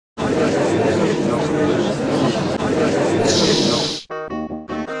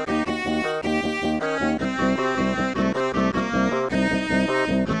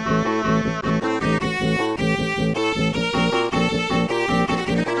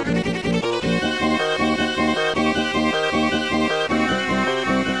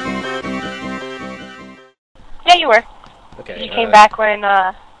Okay. You came back when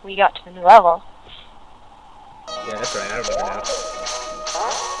we got to the new level. Yeah, that's right. I remember now.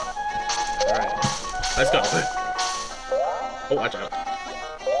 Alright. Let's go. Oh, watch out.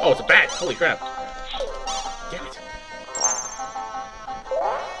 Oh, it's a bat! Holy crap. Damn it.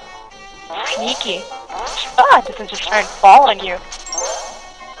 Sneaky. Ah, it doesn't just try and fall on you.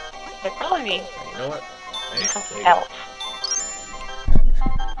 They're killing me. You know what? Do something There you else. go.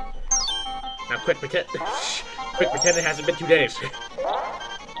 Now quick pretend. Quick pretend it hasn't been 2 days.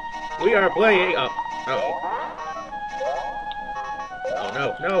 We are playing. Oh. Uh-oh. Oh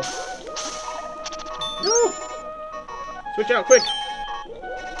no, no. No! Switch out quick!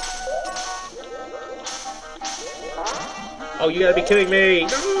 Oh, you gotta be kidding me!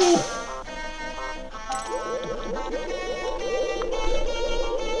 No!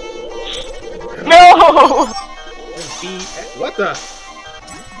 No! What the?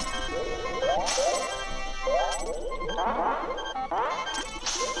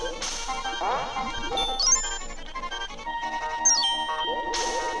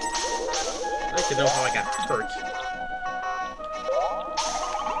 I'd like to know how I got hurt.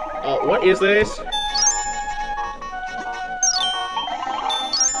 Oh, what is this?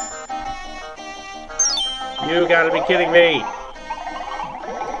 You gotta be kidding me!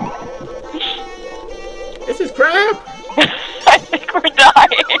 This is crap! I think we're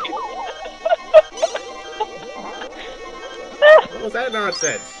dying. What was that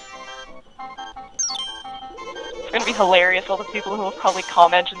nonsense? It's gonna be hilarious, all the people who will probably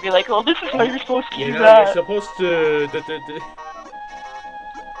comment and be like, well, this is how you're supposed to You do know, that. you're supposed to...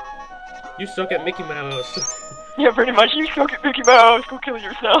 You suck at Mickey Mouse. Yeah, pretty much. You suck at Mickey Mouse. Go kill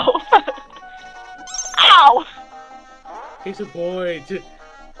yourself. Ow! He's a boy.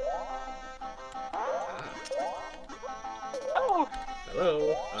 Oh.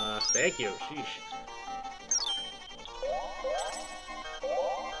 Hello. Thank you. Sheesh.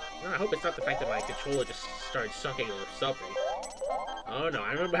 No, I hope it's not the fact that my controller just started sucking or something. Oh no,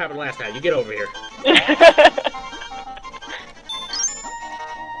 I remember what happened last time. You get over here.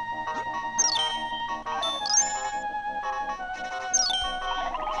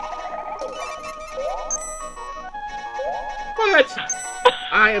 What?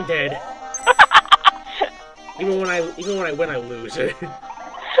 I am dead. Even when I win, I lose.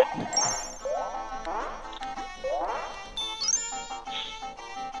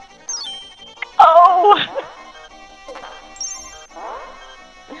 Oh!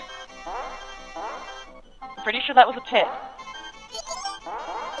 I'm pretty sure that was a pit.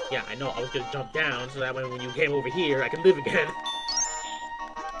 Yeah, I know. I was gonna jump down so that way when you came over here, I can live again.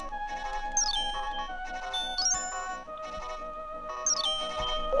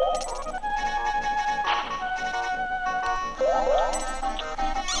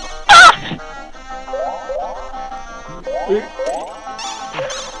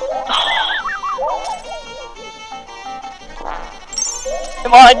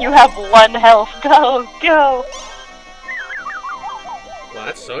 Come on, you have 1 health. Go, go! Well,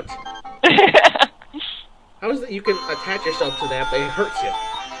 that sucked. How is it you can attach yourself to that, but it hurts you?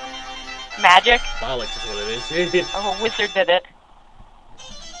 Magic? Bollocks is what it is. Oh, a wizard did it.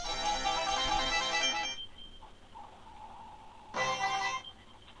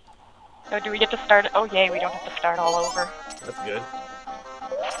 So do we get to start? Oh yay, we don't have to start all over. That's good.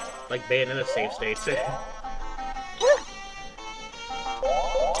 Like Bayonetta save states.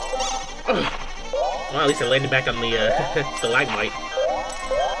 Well, at least I landed back on the stalagmite.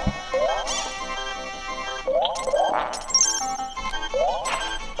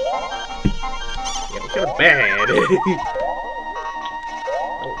 Yeah, it's kind of bad.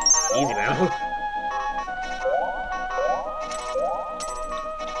 Oh, easy now.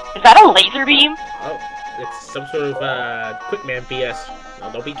 Is that a laser beam? Oh, it's some sort of quick man BS.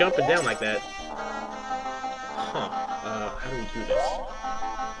 No, don't be jumping down like that. Huh. How do we do this?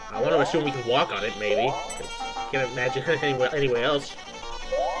 I want to assume we can walk on it, maybe. I can't imagine anywhere else.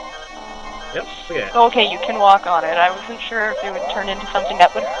 Yep, look at that. Okay, you can walk on it. I wasn't sure if it would turn into something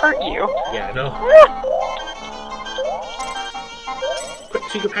that would hurt you. Yeah, I know. Quick,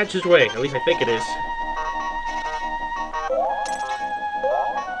 secret passage way. At least I think it is.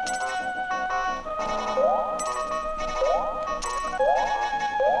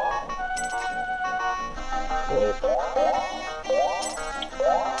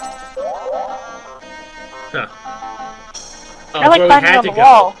 Huh. Oh, I like where we climbing had on to the go.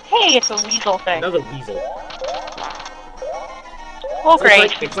 wall. Hey, it's a weasel thing. Another weasel. Oh,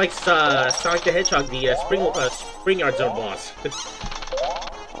 great. It's like Sonic the Hedgehog, the Spring Yard Zone boss.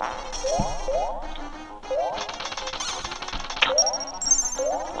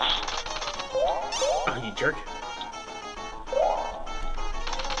 Oh, you jerk.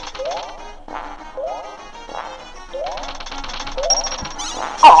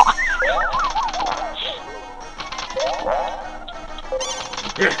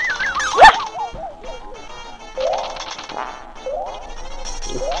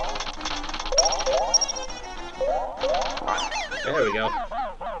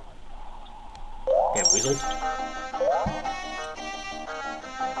 Weasel.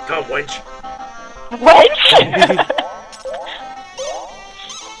 Come, wench. Wench?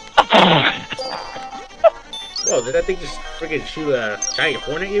 Whoa, did that thing just freaking shoot a giant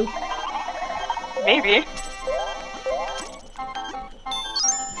horn at you? Maybe.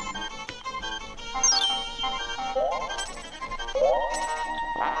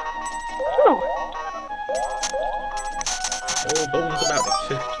 Ooh. No bones about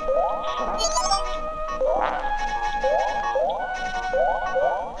it.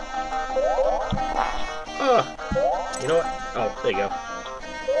 Oh, you know what? Oh, there you go.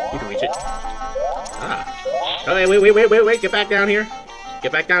 You can reach it. Ah. Oh, wait. Get back down here.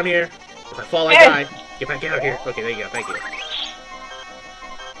 Get back down here. If I fall, I die. Get back out here. Okay, there you go. Thank you.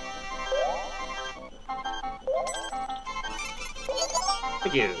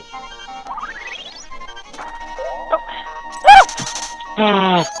 Thank you.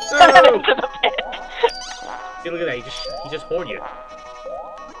 No! Into the pit. See, look at that. He just horned you.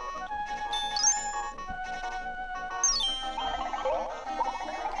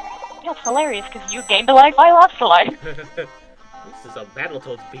 Yeah, it's hilarious because you gained a life, I lost a life. This is a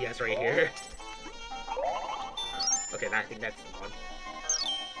Battletoads BS right here. Okay, I think that's the one.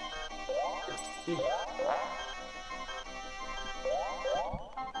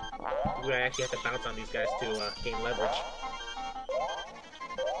 You actually have to bounce on these guys to gain leverage.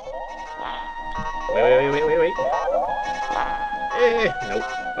 Wait. Nope.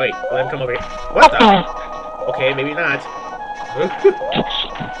 Wait, let him come over here. What the? Okay, maybe not.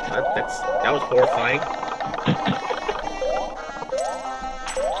 That was horrifying.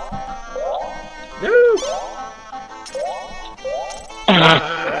 No!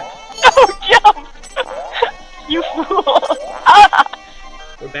 Oh, jump! You fool!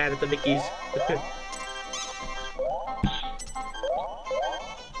 We're bad at the Mickeys.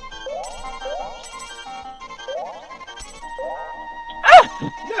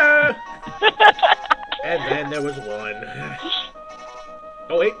 No! And then there was one.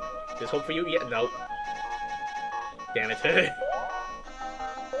 Oh wait, there's hope for you yet? No. Damn it.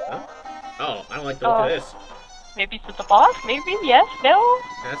 Huh? Oh, I don't like the look of this. Maybe it's the boss? Maybe? Yes? No?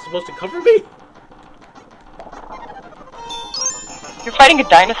 That's supposed to cover me? You're fighting a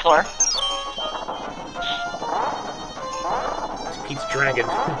dinosaur. It's Pete's dragon.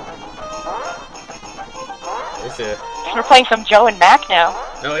 It's a... We're playing some Joe and Mac now.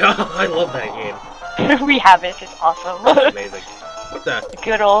 Oh yeah, I love that game. We have it. It's awesome. That's amazing. What the?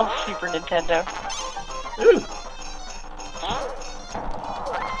 Good old Super Nintendo. Ooh.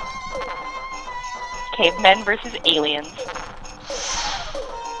 Cavemen versus aliens.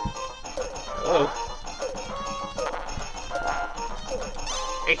 Hello.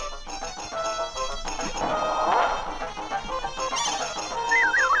 Hey.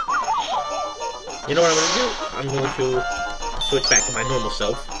 You know what I'm gonna do? I'm going to switch back to my normal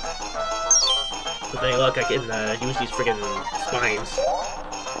self. With any luck, I can use these friggin' spines.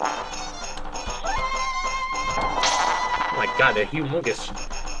 Oh my god, they're humongous.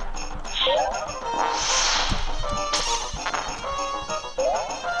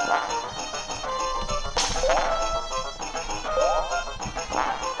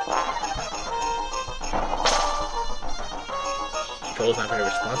 This control's not very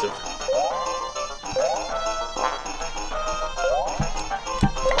responsive.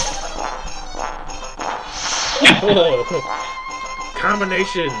 Oh,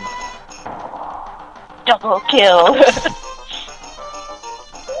 combination. Double kill.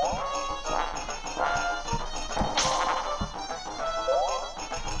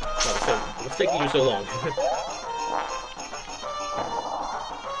 What's taking you so long?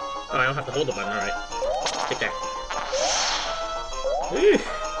 Oh, I don't have to hold the button. All right, take that.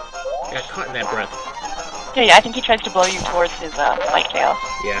 I got caught in that breath. Yeah, I think he tries to blow you towards his spike tail.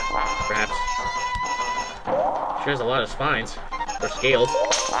 Yeah, perhaps. Sure has a lot of spines. Or scales.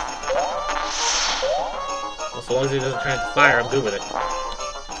 Well, so long as he doesn't try to fire, I'm good with it.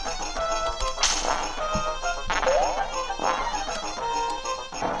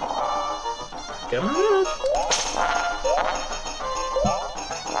 Come on!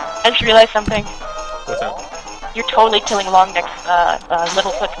 I just realized something. What's up? You're totally killing Longneck's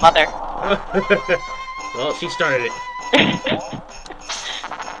Littlefoot's mother. Well, she started it.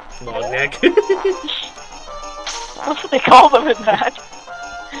 Long neck. That's what they call them in that.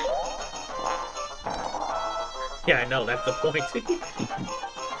 Yeah, I know, that's the point. Come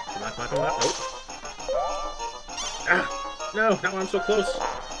on. Nope. Ah! No, not when I'm so close.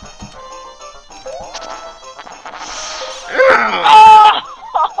 Ah!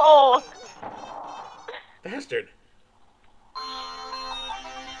 Oh! Bastard.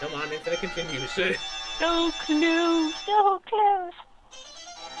 Come on, infinite continues. So close, so close.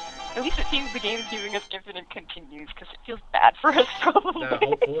 At least it seems the game's giving us infinite continues, because it feels bad for us, probably.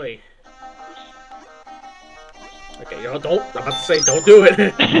 Hopefully. Okay, yo, don't. I'm about to say, don't do it.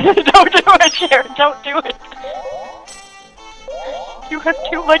 Don't do it, Sharon, don't do it. You have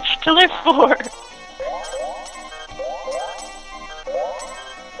too much to live for.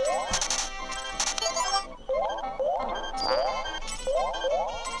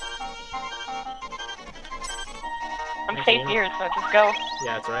 I'm safe here, so just go.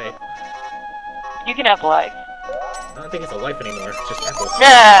 Yeah, that's right. You can have life. I don't think it's a life anymore. It's just apples.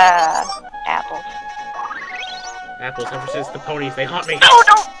 Ah, apples. Apples, ever since the ponies, they haunt me. No,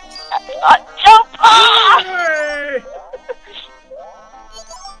 no! Jump! Ah!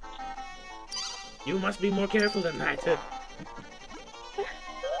 You must be more careful than that.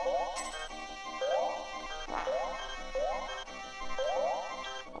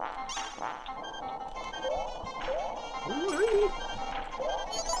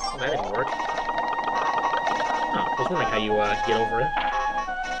 Oh, that didn't work. Oh, I was wondering how you get over it.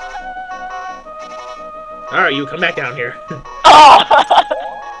 Alright, you come back down here. Oh!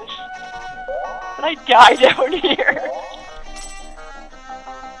 But I die down here.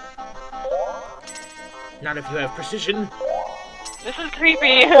 Not if you have precision. This is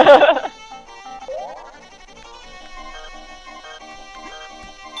creepy.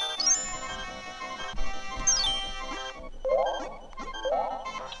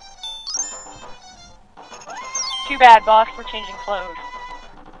 Too bad, boss. We're changing clothes.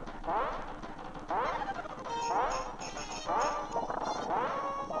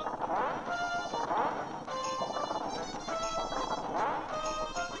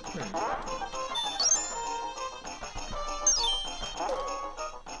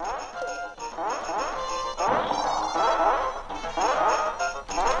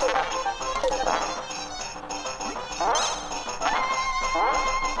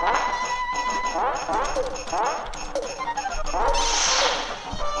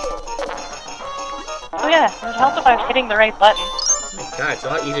 Oh yeah, it would help if I was hitting the right button. Oh my god, it's a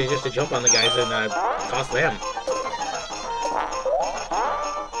lot easier just to jump on the guys and toss them.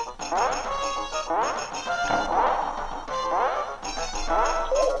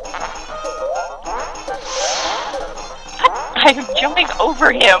 I'm jumping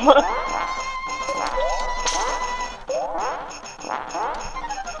over him.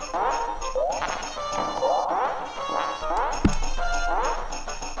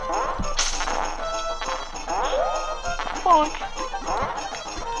 Bonk.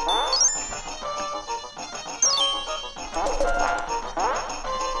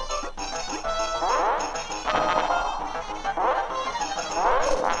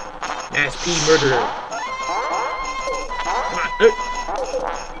 Mass P murderer. Come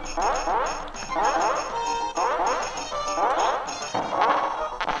on.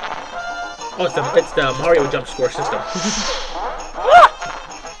 Oh, it's the Mario jump score system.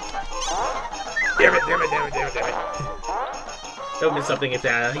 Damn it. That would have been something if you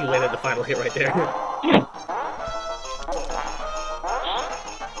landed the final hit right there.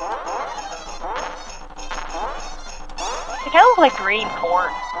 They kind of look like green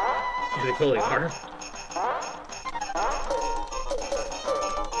corn. Yeah, they totally are.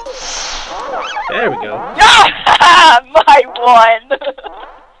 There we go. My one!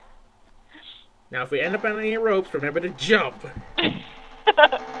 Now, if we end up on any ropes, remember to jump.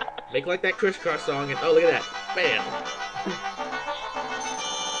 Make like that crisscross song, and oh, look at that. Bam!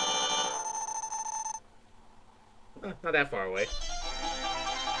 Not that far away.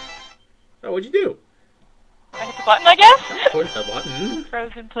 Oh, what'd you do? I hit the button, I guess? Push the button.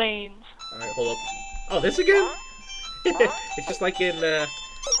 Frozen plains. Alright, hold up. Oh, this again? It's just like in the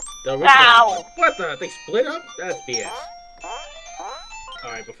original. Ow! What the? They split up? That's BS.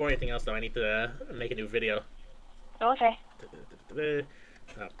 Alright, before anything else, though, I need to make a new video. Okay.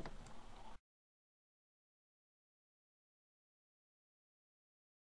 Oh.